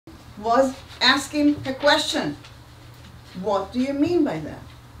was asking a question. What do you mean by that?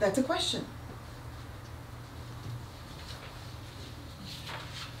 That's a question.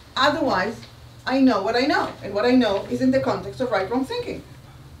 Otherwise, I know what I know, and what I know is in the context of right-wrong thinking.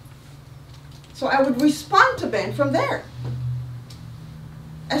 So I would respond to Ben from there.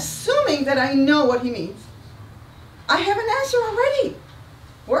 Assuming that I know what he means, I have an answer already.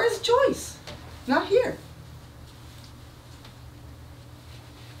 Where is choice? Not here.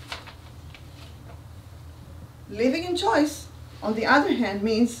 Living in choice, on the other hand,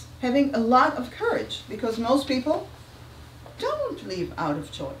 means having a lot of courage, because most people don't live out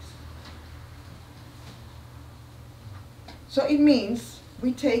of choice. So it means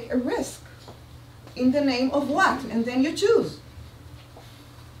we take a risk. In the name of what? And then you choose.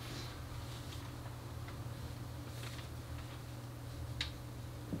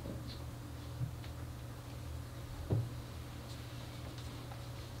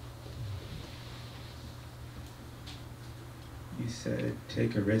 You said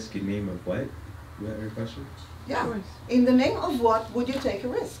take a risk in name of what? You have your question? Yeah. In the name of what would you take a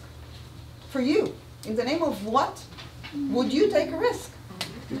risk? For you, in the name of what would you take a risk?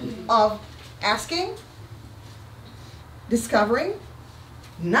 Of asking, discovering,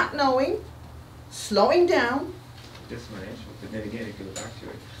 not knowing, slowing down. Just my nature, but then again, it goes back to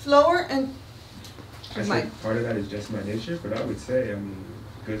it. Slower and... I said part of that is just my nature, but I would say, I mean,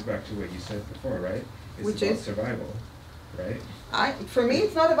 it goes back to what you said before, right? It's Which about is? survival, right? For me,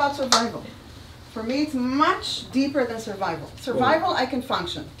 it's not about survival. For me, it's much deeper than survival. Survival, I can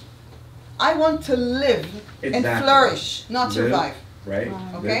function. I want to live and flourish, not Live, survive. Right?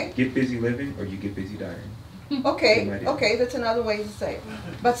 Okay? Live, get busy living or you get busy dying. Okay, that's another way to say it.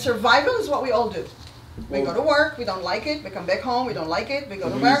 But survival is what we all do. We go to work, we don't like it, we come back home, we don't like it, we go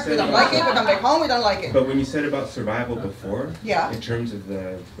to work, we don't like it, we come back home, we don't like it. But when you said about survival before, yeah, in terms of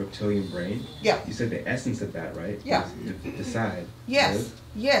the reptilian brain, yeah, you said the essence of that, right? Yeah. Decide. Yes, live.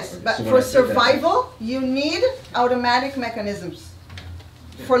 yes, Okay. but So for survival, you need automatic mechanisms.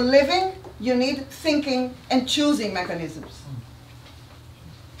 For living, you need thinking and choosing mechanisms.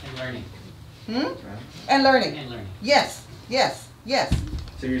 And learning. And learning. And learning. Yes, yes, yes.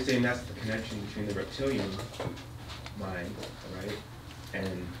 So you're saying that's the connection between the reptilian mind, right,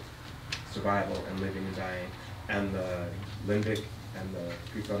 and survival and living and dying, and the limbic and the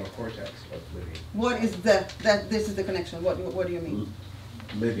prefrontal cortex of living. What is this is the connection? What do you mean?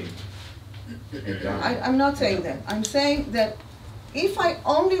 Living and dying. I'm not saying that. I'm saying that if I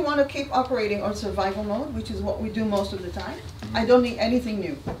only want to keep operating on survival mode, which is what we do most of the time, I don't need anything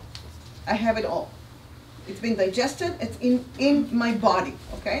new. I have it all. It's been digested, it's in my body,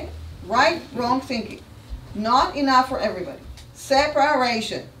 okay? Right, wrong thinking. Not enough for everybody.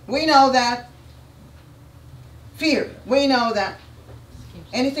 Separation, we know that. Fear, we know that.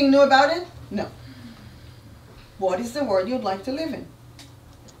 Anything new about it? No. What is the world you'd like to live in?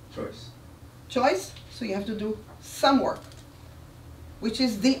 Choice. Choice, so you have to do some work, which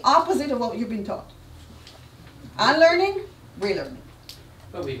is the opposite of what you've been taught. Unlearning, relearning.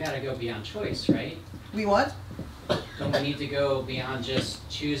 But we've got to go beyond choice, right? We what? Don't we need to go beyond just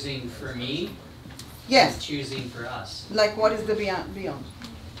choosing for me? Yes. Choosing for us. Like what is the beyond?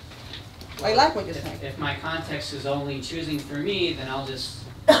 I like what you're saying. If my context is only choosing for me, then I'll just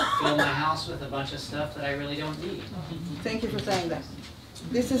fill my house with a bunch of stuff that I really don't need. Thank you for saying that.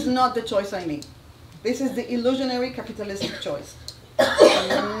 This is not the choice I mean. This is the illusionary capitalistic choice.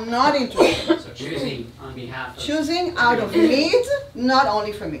 I'm not interested. So choosing on behalf of... Choosing out of need, not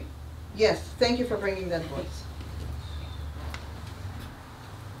only for me. Yes, thank you for bringing that voice.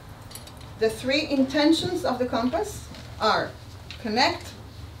 The three intentions of the compass are connect,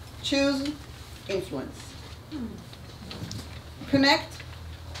 choose, influence. Connect,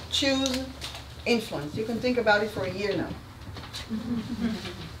 choose, influence. You can think about it for a year now.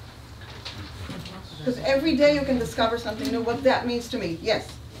 Because every day you can discover something new, what that means to me. Yes?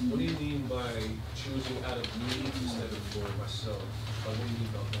 What do you mean by choosing out of need instead of for myself? What do you mean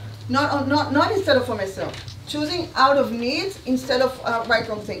about that? Not instead of for myself. Choosing out of needs instead of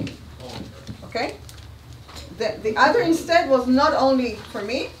right-wrong thinking. Okay? The other instead was not only for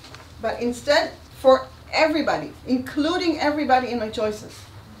me, but instead for everybody, including everybody in my choices.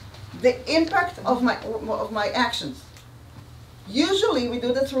 The impact of my actions. Usually we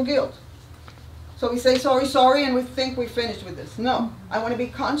do that through guilt. So we say sorry, sorry, and we think we finished with this. No, I want to be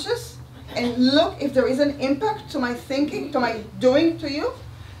conscious and look if there is an impact to my thinking, to my doing to you.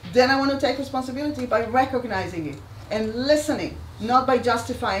 Then I want to take responsibility by recognizing it and listening, not by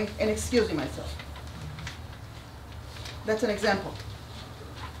justifying and excusing myself. That's an example.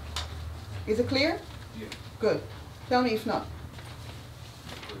 Is it clear? Yeah. Good. Tell me if not.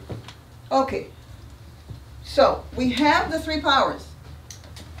 Good. Okay. So we have the three powers.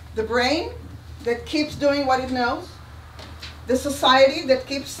 The brain that keeps doing what it knows. The society that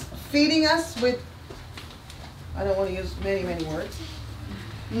keeps feeding us with, I don't want to use many, many words,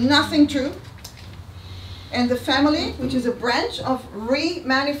 nothing true. And the family, which is a branch of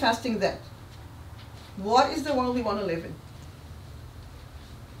re-manifesting that. What is the world we want to live in?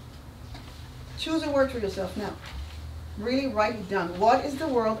 Choose a word for yourself now. Really write it down. What is the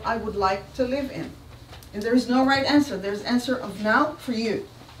world I would like to live in? And there is no right answer. There's answer of now for you.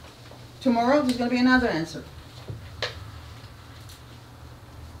 Tomorrow there's going to be another answer.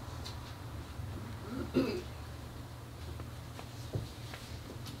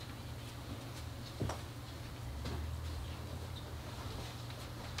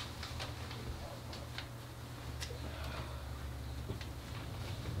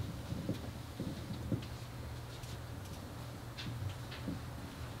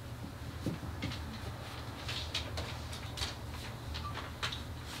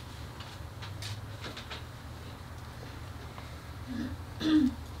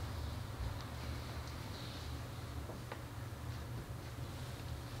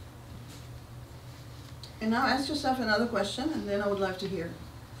 And now ask yourself another question, and then I would like to hear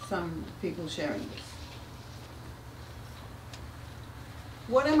some people sharing this.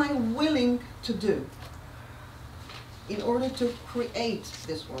 What am I willing to do in order to create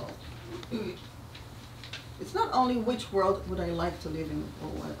this world? It's not only which world would I like to live in or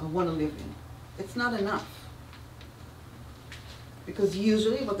what I want to live in. It's not enough. Because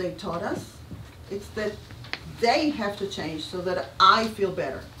usually what they taught us, it's that they have to change so that I feel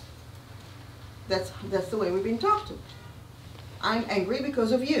better. That's the way we've been taught to. I'm angry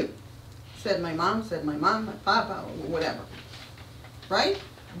because of you. Said my mom, my papa, or whatever. Right?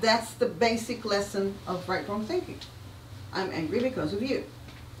 That's the basic lesson of right-wrong thinking. I'm angry because of you.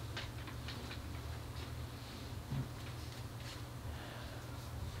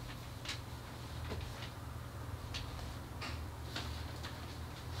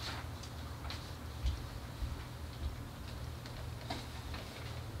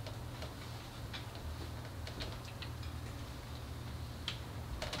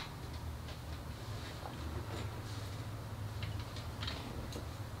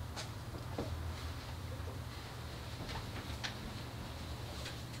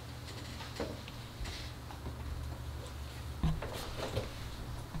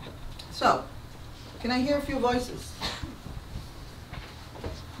 So, can I hear a few voices?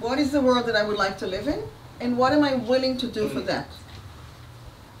 What is the world that I would like to live in? And what am I willing to do for that?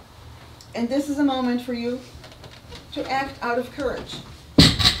 And this is a moment for you to act out of courage.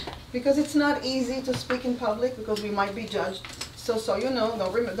 Because it's not easy to speak in public because we might be judged. So you know,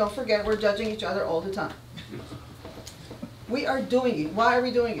 don't forget, we're judging each other all the time. We are doing it. Why are we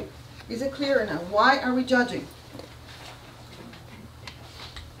doing it? Is it clear now? Why are we judging?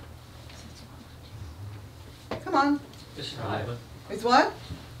 Come on. Survival. It's what?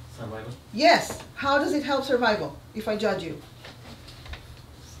 Survival. Yes. How does it help survival if I judge you?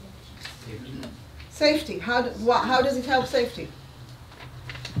 Safety. Safety. How does it help safety?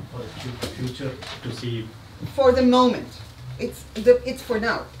 For the future to see. For the moment. It's for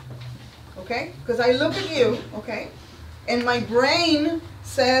now. Okay? Because I look at you, okay, and my brain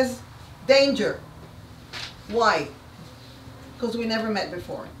says danger. Why? Because we never met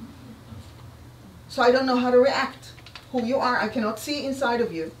before. So I don't know how to react. Who you are, I cannot see inside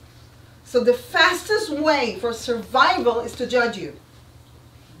of you. So the fastest way for survival is to judge you.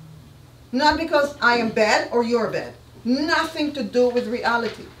 Not because I am bad or you're bad. Nothing to do with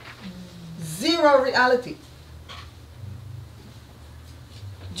reality. Zero reality.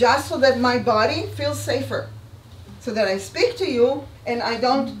 Just so that my body feels safer. So that I speak to you and I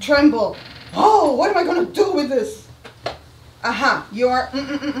don't tremble. Oh, what am I going to do with this? Aha, you're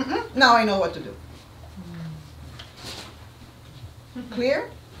now I know what to do. Clear?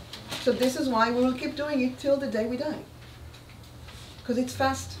 So this is why we will keep doing it till the day we die. Because it's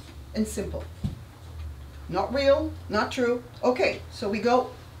fast and simple. Not real, not true. Okay, so we go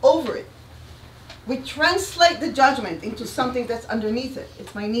over it. We translate the judgment into something that's underneath it.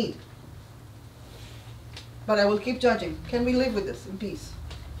 It's my need. But I will keep judging. Can we live with this in peace?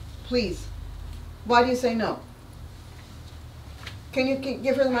 Please. Why do you say no? Can you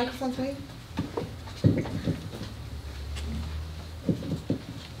give her the microphone to me?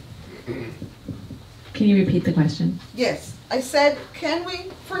 Can you repeat the question? Yes. I said, can we,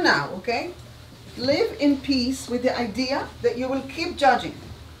 for now, okay, live in peace with the idea that you will keep judging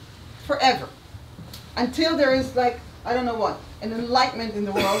forever until there is, like, I don't know what, an enlightenment in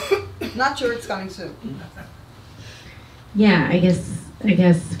the world. Not sure it's coming soon. Yeah, I guess I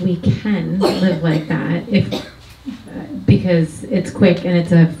guess we can live like that if because it's quick and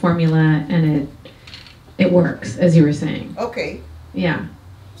it's a formula and it works, as you were saying. Okay. Yeah.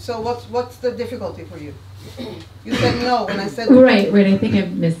 So what's the difficulty for you? You said no when I said right. I think I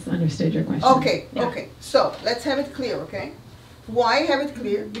misunderstood your question. Okay, yeah. okay. So let's have it clear, okay? Why have it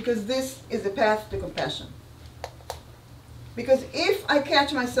clear? Because this is the path to compassion. Because if I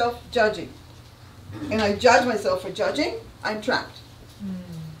catch myself judging, and I judge myself for judging, I'm trapped.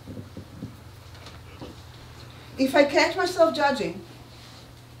 If I catch myself judging,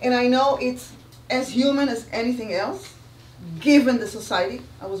 and I know it's as human as anything else, given the society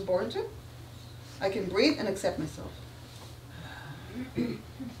I was born to, I can breathe and accept myself.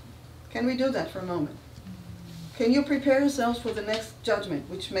 Can we do that for a moment? Can you prepare yourselves for the next judgment,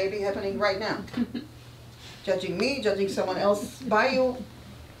 which may be happening right now? Judging me, judging someone else by you,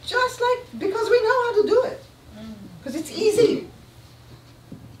 just like, because we know how to do it. Because it's easy.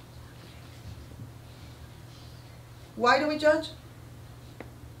 Why do we judge?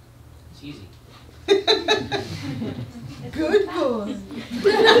 It's easy. Good boy.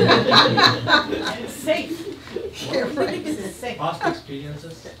 It's safe. Yeah, right. It's safe. Past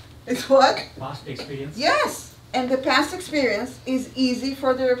experiences. It's what? Past experience. Yes. And the past experience is easy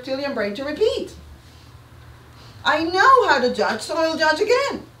for the reptilian brain to repeat. I know how to judge, so I will judge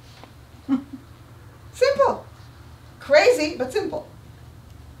again. Simple. Crazy, but simple.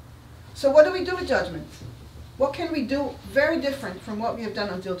 So what do we do with judgments? What can we do very different from what we have done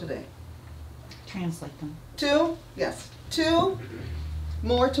until today? Translate them. Two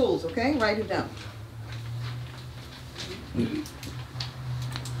more tools, okay? Write it down.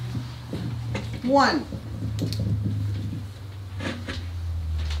 One.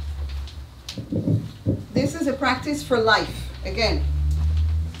 This is a practice for life. Again,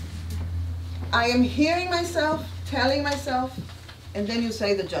 I am hearing myself, telling myself, and then you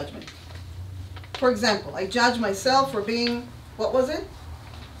say the judgment. For example, I judge myself for being, what was it?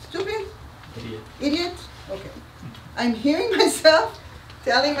 Stupid? Idiot. Idiot? Okay. I'm hearing myself,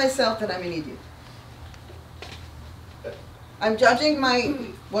 telling myself that I'm an idiot. I'm judging my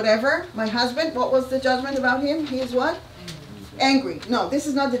whatever, my husband. What was the judgment about him? He is what? Angry. No, this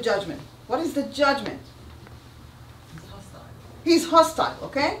is not the judgment. What is the judgment? He's hostile,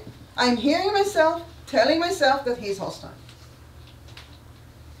 okay? I'm hearing myself, telling myself that he's hostile.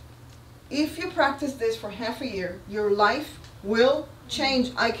 If you practice this for half a year, your life will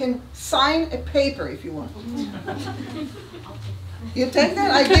change. I can sign a paper if you want. You take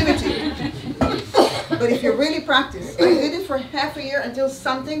that, I give it to you. But if you really practice, I did it for half a year until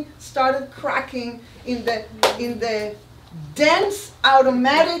something started cracking in the dense,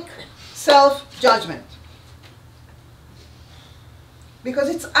 automatic self-judgment. Because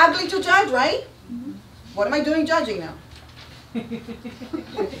it's ugly to judge, right? What am I doing judging now?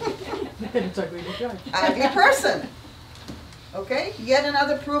 It's ugly to judge. Ugly person. Okay? Yet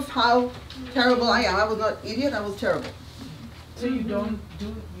another proof how terrible I am. I was not idiot, I was terrible. So you don't do,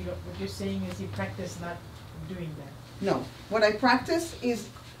 what you're saying is you practice not doing that. No. What I practice is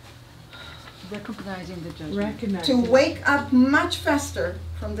recognizing the judgment. to Recognizing. wake up much faster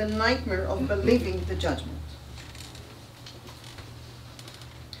from the nightmare of believing the judgment.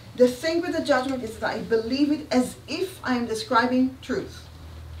 The thing with the judgment is that I believe it as if I am describing truth.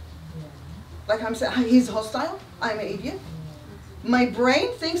 Like I'm saying, he's hostile, I'm an idiot. My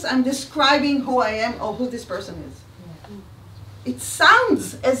brain thinks I'm describing who I am or who this person is. It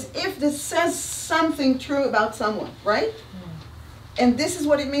sounds as if this says something true about someone, right? And this is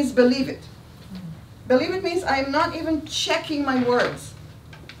what it means, believe it. Believe it means I'm not even checking my words.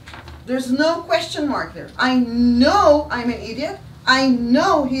 There's no question mark there. I know I'm an idiot. I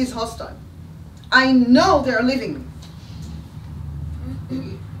know he's hostile. I know they're leaving me.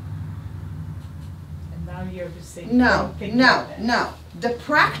 And now you're just saying, Now, don't think now, about that. now. The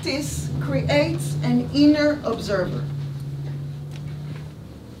practice creates an inner observer.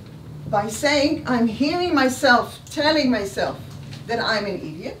 By saying, I'm hearing myself, telling myself that I'm an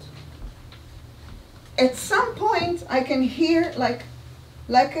idiot, at some point I can hear like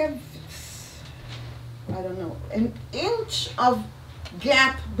a, I don't know, an inch of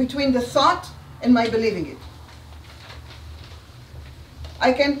gap between the thought and my believing it.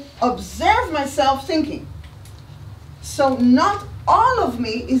 I can observe myself thinking. So not all of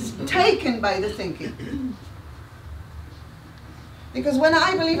me is taken by the thinking. Because when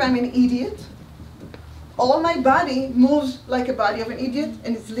I believe I'm an idiot, all my body moves like a body of an idiot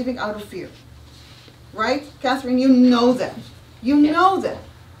and it's living out of fear. Right? Catherine, you know that. You know that.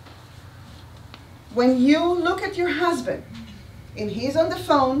 When you look at your husband and he's on the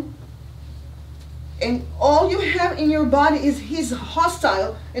phone and all you have in your body is he's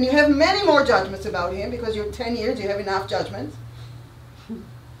hostile, and you have many more judgments about him because you're 10 years, you have enough judgments.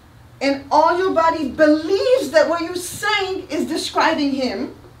 And all your body believes that what you're saying is describing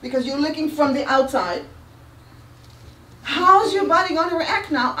him because you're looking from the outside. How's your body going to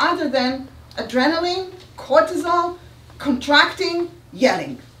react now other than adrenaline, cortisol, contracting,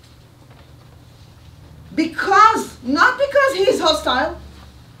 yelling? Because, not because he's hostile,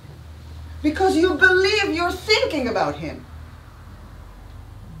 because you believe you're thinking about him.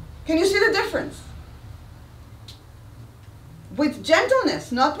 Can you see the difference? With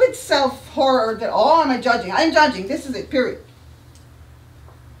gentleness, not with self-horror that, oh, am I judging? I'm judging. This is it, period.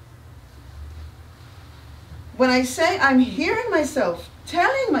 When I say I'm hearing myself,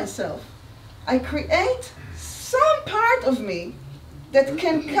 telling myself, I create some part of me that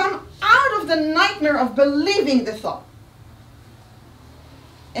can come out of the nightmare of believing the thought.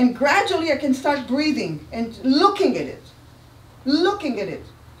 And gradually I can start breathing and looking at it. Looking at it.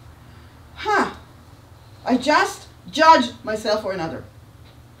 I just judge myself or another.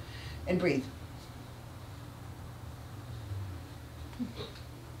 And breathe.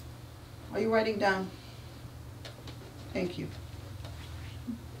 Are you writing down? Thank you.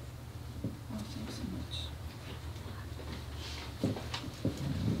 Oh, thanks so much.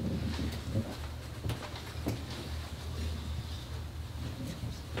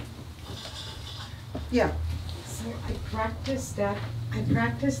 Yeah. So I practiced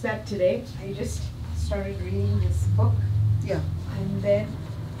that today. I just started reading this book. Yeah. And then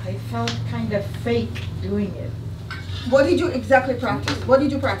I felt kind of fake doing it. What did you exactly practice? What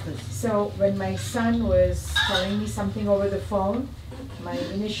did you practice? So when my son was telling me something over the phone, my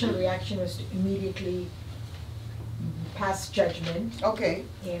initial reaction was to immediately pass judgment. Okay.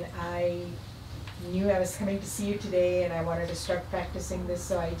 And I knew I was coming to see you today and I wanted to start practicing this,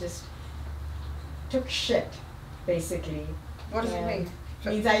 so I just took shit, basically. What does it mean?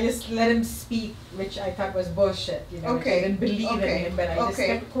 Means I just let him speak, which I thought was bullshit, you know. Okay. I didn't believe in him, but I just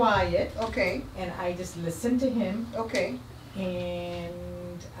kept quiet. Okay. And I just listened to him. Okay.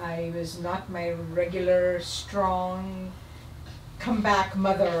 And I was not my regular, strong, comeback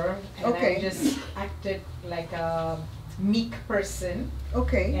mother. And Okay. I just acted like a meek person.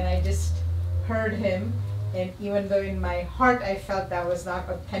 Okay. And I just heard him. And even though in my heart I felt that was not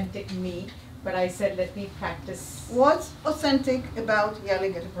authentic me, but I said, let me practice. What's authentic about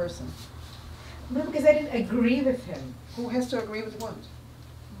yelling at a person? No, because I didn't agree with him. Who has to agree with what?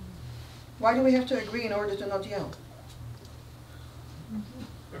 Why do we have to agree in order to not yell?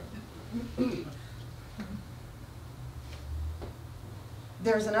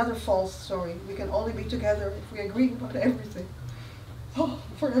 There's another false story. We can only be together if we agree about everything. Oh,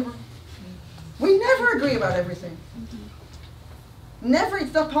 forever. We never agree about everything. Never,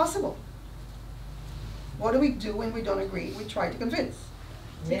 it's not possible. What do we do when we don't agree? We try to convince.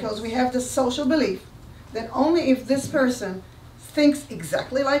 Because we have this social belief that only if this person thinks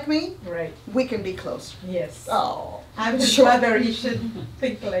exactly like me, Right. we can be close. Yes. Oh, I'm his sure. mother, he should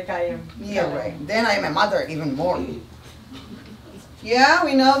think like I am. Yeah, right. Then I'm a mother even more. Yeah,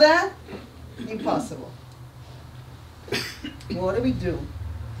 we know that? Impossible. What do we do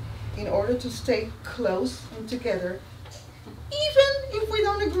in order to stay close and together, even if we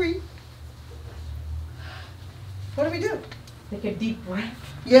don't agree? What do we do? Take a deep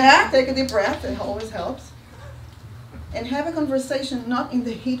breath. Yeah, take a deep breath, it always helps. And have a conversation not in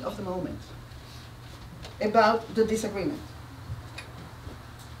the heat of the moment about the disagreement.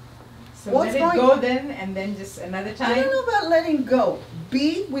 So What's let it going- go then, and then just another I time. don't know about letting go.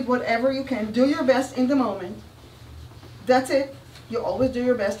 Be with whatever you can. Do your best in the moment. That's it. You always do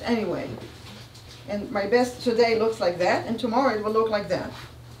your best anyway. And my best today looks like that, and tomorrow it will look like that.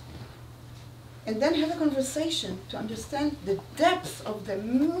 And then have a conversation to understand the depth of the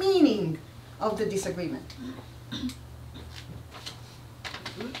meaning of the disagreement.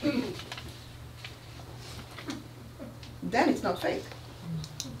 Then it's not fake.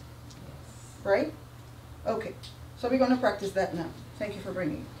 Right? Okay. So we're going to practice that now. Thank you for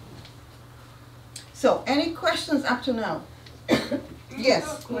bringing it. So, any questions up to now? Yes. I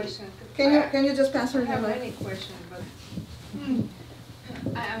have a question. Can you just pass her I the have mic? any question, but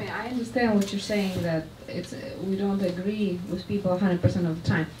I mean I understand what you're saying, that it's we don't agree with people 100% of the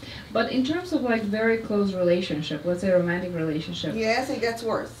time. But in terms of like very close relationship, let's say romantic relationship, Yes, it gets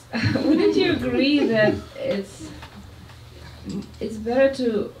worse. wouldn't you agree that it's better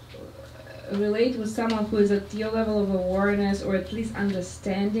to relate with someone who is at your level of awareness, or at least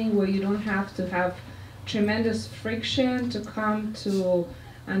understanding, where you don't have to have tremendous friction to come to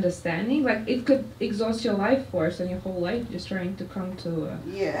understanding? Like it could exhaust your life force and your whole life just trying to come to.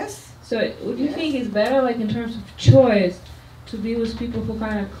 Yes. So would you think it's better, like in terms of choice, to be with people who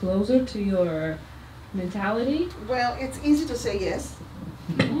kind of closer to your mentality? Well, it's easy to say yes,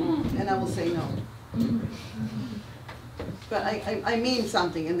 and I will say no. But I mean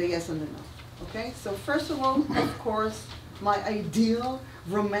something in the yes and the no. Okay? So first of all, of course, my ideal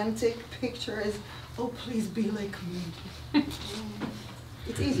romantic picture is, oh, please be like me.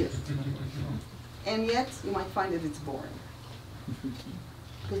 It's easier. And yet, you might find that it's boring.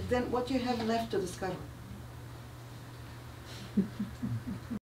 Because then what you have left to discover?